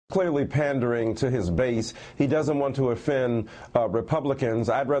Clearly pandering to his base. He doesn't want to offend Republicans.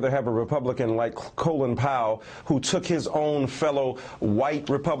 I'd rather have a Republican like Colin Powell, who took his own fellow white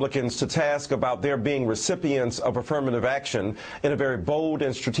Republicans to task about their being recipients of affirmative action in a very bold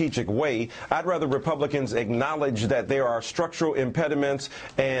and strategic way. I'd rather Republicans acknowledge that there are structural impediments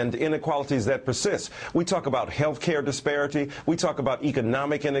and inequalities that persist. We talk about health care disparity. We talk about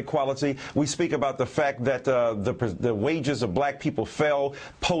economic inequality. We speak about the fact that the wages of black people fell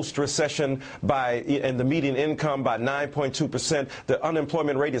post-recession and the median income by 9.2%. The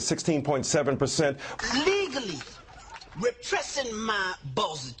unemployment rate is 16.7%. Legally repressing my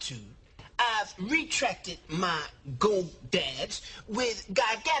buzzitude, I've retracted my gonads with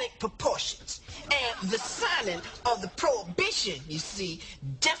gigantic proportions. And the signing of the prohibition, you see,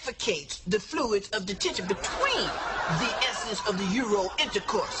 defecates the fluids of detention between the essence of the Euro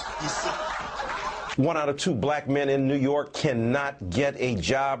intercourse, you see. 1 out of 2 black men in New York cannot get a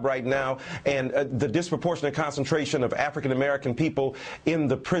job right now, and the disproportionate concentration of African-American people in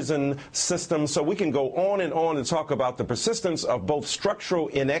the prison system. So we can go on and talk about the persistence of both structural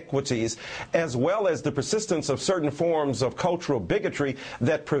inequities as well as the persistence of certain forms of cultural bigotry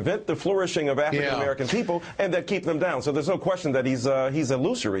that prevent the flourishing of African-American people and that keep them down. So there's no question that he's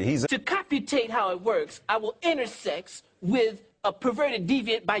illusory. To computate how it works, I will intersex with a perverted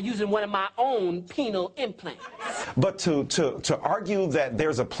deviant by using one of my own penile implants. But to argue that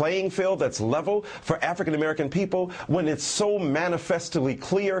there's a playing field that's level for African-American people when it's so manifestly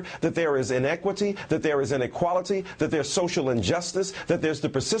clear that there is inequity, that there is inequality, that there's social injustice, that there's the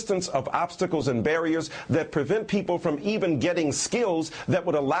persistence of obstacles and barriers that prevent people from even getting skills that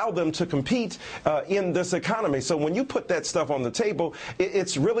would allow them to compete in this economy. So when you put that stuff on the table,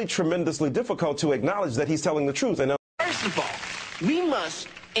 it's really tremendously difficult to acknowledge that he's telling the truth. And first of all, we must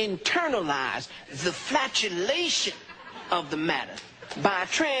internalize the flatulation of the matter by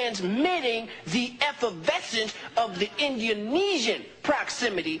transmitting the effervescence of the Indonesian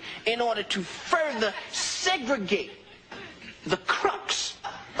proximity in order to further segregate the crux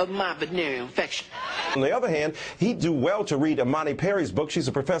of my venereal infection. On the other hand, he'd do well to read Imani Perry's book. She's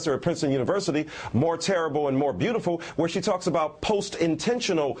a professor at Princeton University, More Terrible and More Beautiful, where she talks about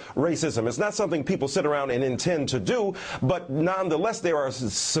post-intentional racism. It's not something people sit around and intend to do, but nonetheless, there are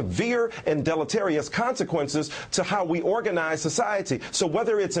severe and deleterious consequences to how we organize society. So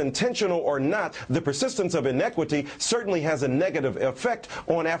whether it's intentional or not, the persistence of inequity certainly has a negative effect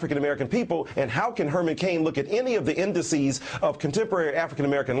on African-American people. And how can Herman Cain look at any of the indices of contemporary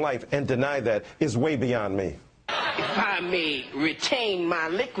African-American life and deny that is way beyond me. If I may retain my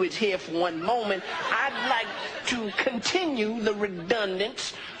liquids here for one moment, I'd like to continue the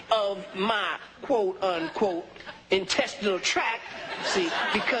redundance of my quote-unquote intestinal tract, see,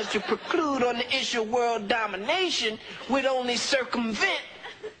 because to preclude on the issue of world domination would only circumvent,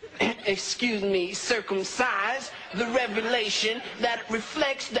 circumcise the revelation that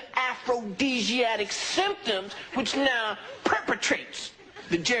reflects the aphrodisiac symptoms which now perpetrates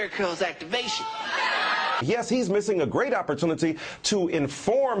the Jericho's activation. Yes, he's missing a great opportunity to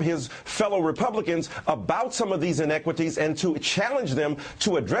inform his fellow Republicans about some of these inequities and to challenge them,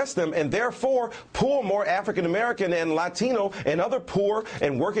 to address them, and therefore pull more African-American and Latino and other poor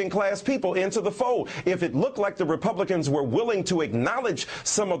and working class people into the fold. If it looked like the Republicans were willing to acknowledge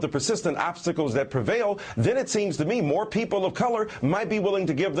some of the persistent obstacles that prevail, then it seems to me more people of color might be willing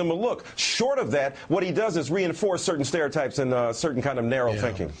to give them a look. Short of that, what he does is reinforce certain stereotypes and certain kind of narrow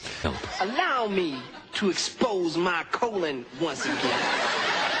thinking. Allow me to expose my colon once again.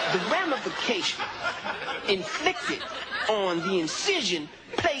 The ramification inflicted on the incision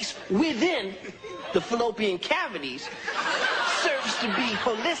placed within the fallopian cavities serves to be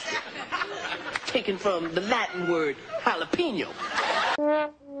holistic, taken from the Latin word jalapeno.